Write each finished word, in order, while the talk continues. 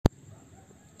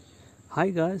Hi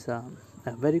guys, a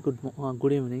very good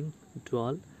evening to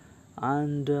all.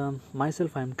 And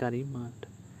myself, I'm Karim, and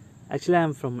actually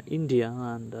I'm from India,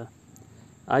 and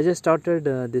I just started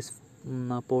this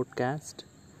podcast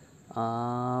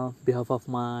behalf of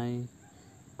my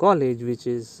college, which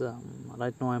is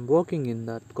right now I'm working in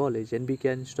that college, NBK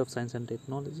Institute of Science and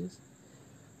Technologies,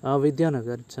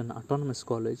 Vidyanagar. It's an autonomous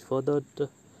college. For that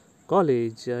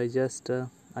college, I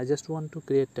just want to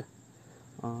create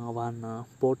one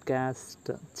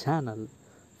podcast channel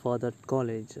for that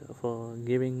college for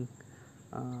giving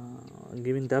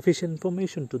the official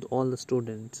information to all the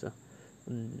students,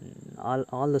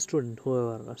 all the students who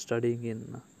are studying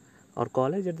in our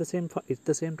college at the same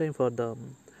time for the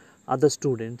other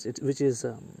students, which is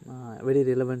very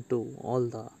relevant to all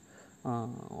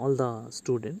the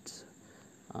students.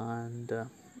 And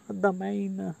the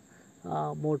main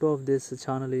motto of this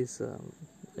channel is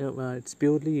it's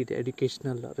purely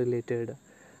educational related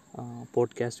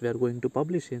podcast we are going to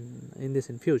publish in this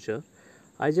in future.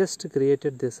 I just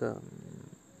created this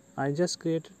I just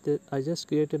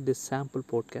created this sample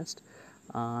podcast,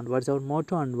 and what's our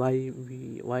motto and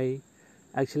why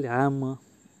actually I am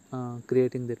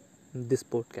creating this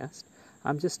podcast.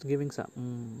 I'm just giving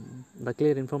some the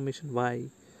clear information why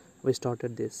we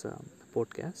started this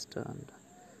podcast, and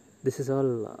this is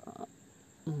all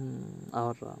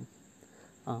our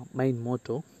main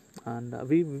motto. And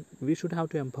we should have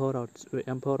to empower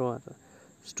our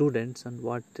students, and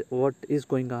what is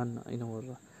going on in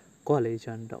our college,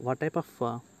 and what type of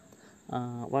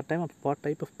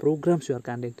programs you are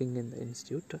conducting in the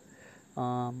institute.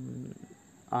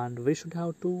 And we should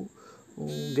have to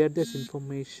get this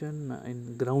information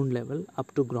in ground level,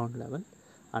 up to ground level.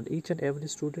 And each and every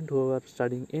student who are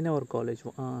studying in our college,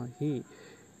 he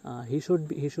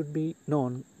should be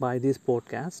known by this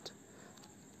podcast.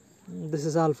 This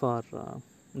is all for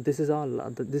this is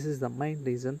the main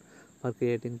reason for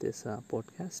creating this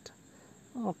podcast.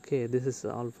 Okay, this is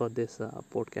all for this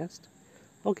podcast.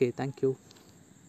 Okay, thank you.